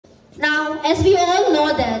Now, as we all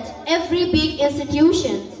know that every big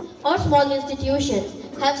institutions or small institutions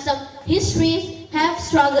have some histories, have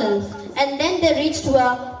struggles, and then they reach to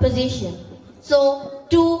a position. So,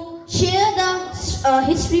 to share the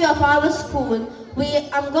history of our school,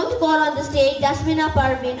 I'm going to call on the stage Jasmina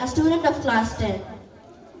Parvin, a student of class 10.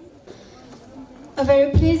 A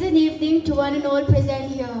very pleasant evening to one and all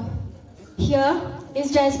present here. Here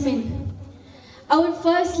is Jasmine. I would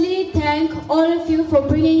firstly thank all of you for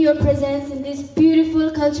bringing your presence in this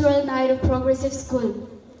beautiful cultural night of Progressive School.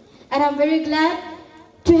 And I'm very glad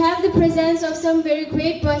to have the presence of some very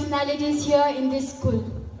great personalities here in this school.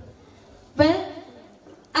 Well,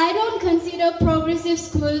 I don't consider Progressive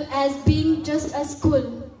School as being just a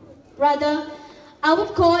school. Rather, I would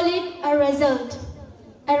call it a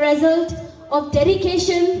result of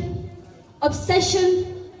dedication,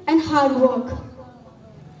 obsession, and hard work.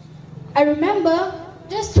 I remember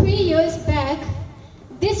just 3 years back,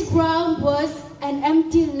 this ground was an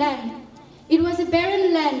empty land. It was a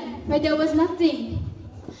barren land where there was nothing.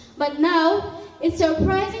 But now, it's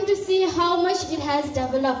surprising to see how much it has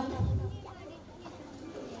developed.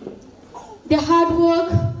 The hard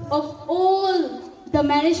work of all the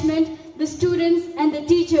management, the students, and the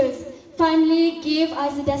teachers finally gave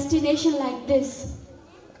us a destination like this.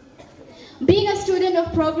 Being a student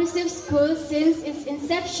of Progressive School since its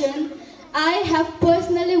inception, I have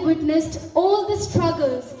personally witnessed all the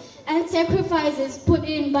struggles and sacrifices put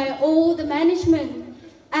in by all the management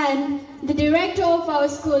and the director of our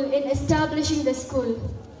school in establishing the school.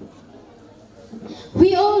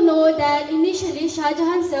 We all know that initially Shah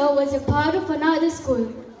Jahan sir was a part of another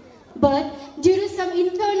school, but due to some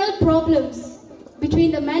internal problems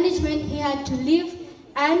between the management, he had to leave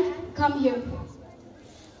and come here.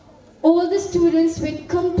 All the students were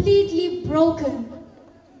completely broken.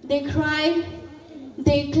 They cried,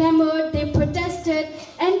 they clamored, they protested,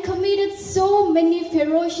 and committed so many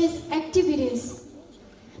ferocious activities.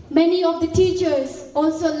 Many of the teachers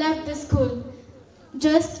also left the school,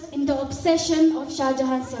 just in the obsession of Shah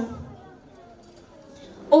Jahan sir.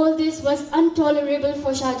 All this was intolerable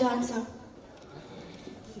for Shah Jahan sir.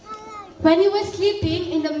 When he was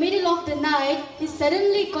sleeping in the middle of the night, he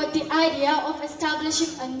suddenly got the idea of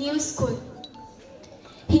establishing a new school.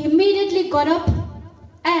 He immediately got up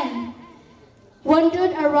and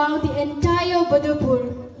wandered around the entire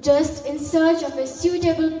Badapur just in search of a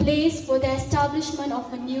suitable place for the establishment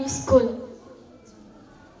of a new school.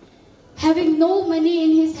 Having no money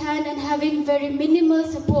in his hand and having very minimal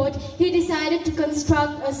support, he decided to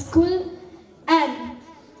construct a school and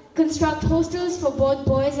construct hostels for both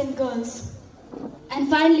boys and girls. And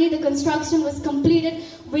finally, the construction was completed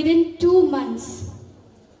within 2 months.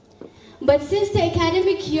 But since the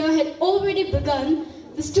academic year had already begun,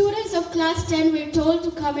 the students of class 10 were told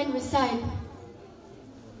to come and recite.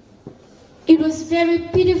 It was very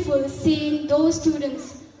pitiful seeing those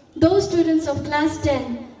students of class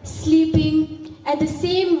 10 sleeping at the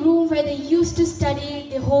same room where they used to study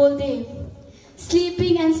the whole day.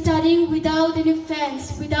 Sleeping and studying without any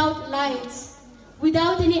fans, without lights,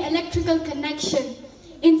 without any electrical connection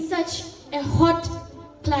in such a hot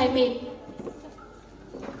climate.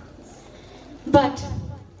 But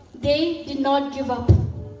they did not give up,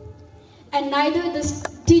 and neither the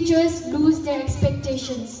teachers lose their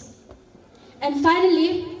expectations. And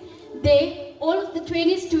finally, all of the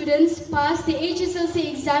 20 students passed the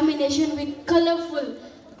HSLC examination with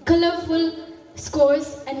colorful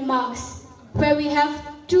scores and marks, where we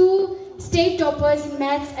have 2 state toppers in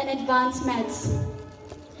maths and advanced maths.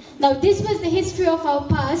 Now this was the history of our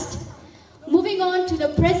past. Moving on to the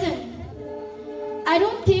present, I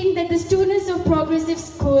don't think that the students of Progressive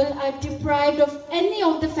School are deprived of any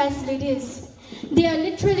of the facilities. They are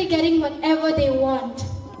literally getting whatever they want.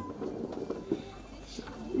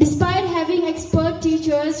 Despite having expert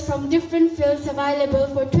teachers from different fields available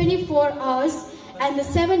for 24 hours and the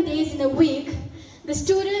 7 days in a week, the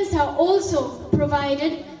students are also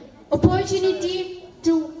provided opportunity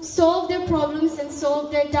to solve their problems and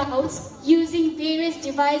solve their doubts using various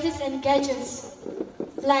devices and gadgets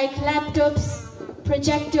like laptops,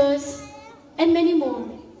 projectors, and many more.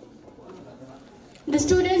 The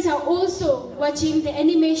students are also watching the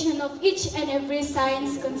animation of each and every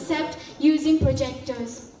science concept using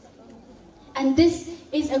projectors. And this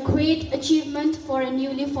is a great achievement for a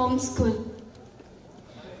newly formed school.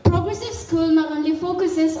 Progressive School not only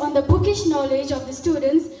focuses on the bookish knowledge of the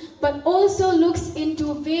students, but also looks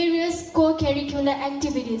into various co-curricular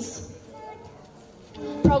activities.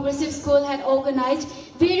 Progressive School had organized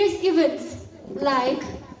various events like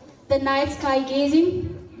the night sky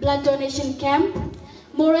gazing, blood donation camp,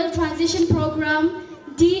 moral transition program,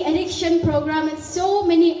 de-addiction program, and so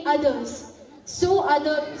many others.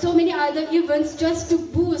 So many other events just to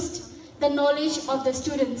boost the knowledge of the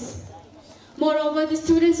students. Moreover, the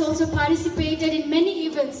students also participated in many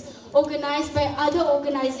events organized by other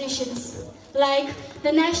organizations like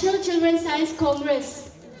the National Children's Science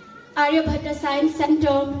Congress, Aryabhatta Science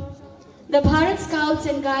Center, the Bharat Scouts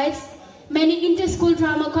and Guides, many inter-school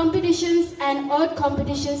drama competitions and art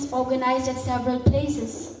competitions organized at several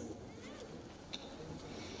places.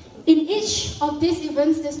 In each of these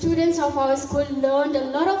events, the students of our school learned a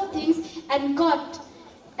lot of things and got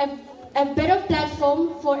a better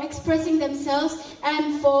platform for expressing themselves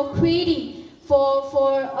and for creating,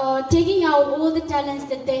 for taking out all the talents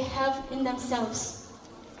that they have in themselves.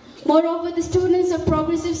 Moreover, the students of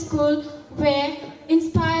Progressive School were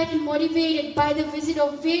inspired and motivated by the visit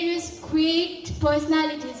of various great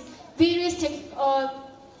personalities, various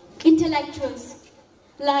intellectuals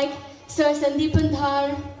like Sir Sandeepan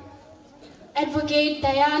Dhar, Advocate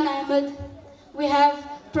Dayan Ahmed. We have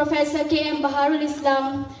Professor K.M. Baharul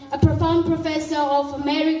Islam, a profound professor of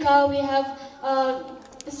America. We have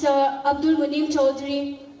Sir Abdul Munim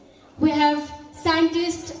Chaudhry. We have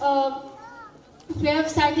scientists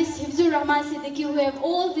Hifzur Rahman Siddiqui, who have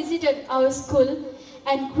all visited our school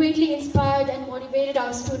and greatly inspired and motivated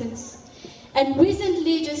our students. And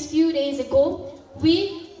recently, just few days ago,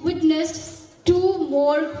 we witnessed two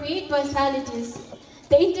more great personalities.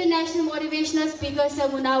 The international motivational speaker, Sir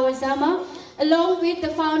Munawar Zama, along with the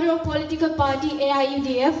founder of political party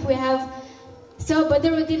AIUDF, we have Sir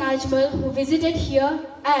Badruddin Ajmal, who visited here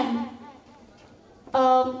and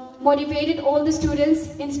motivated all the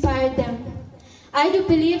students, inspired them. I do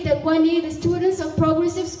believe that one day the students of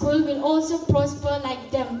Progressive School will also prosper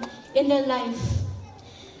like them in their life.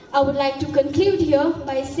 I would like to conclude here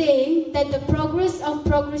by saying that the progress of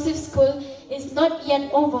Progressive School is not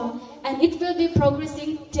yet over, and it will be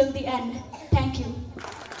progressing till the end. Thank you.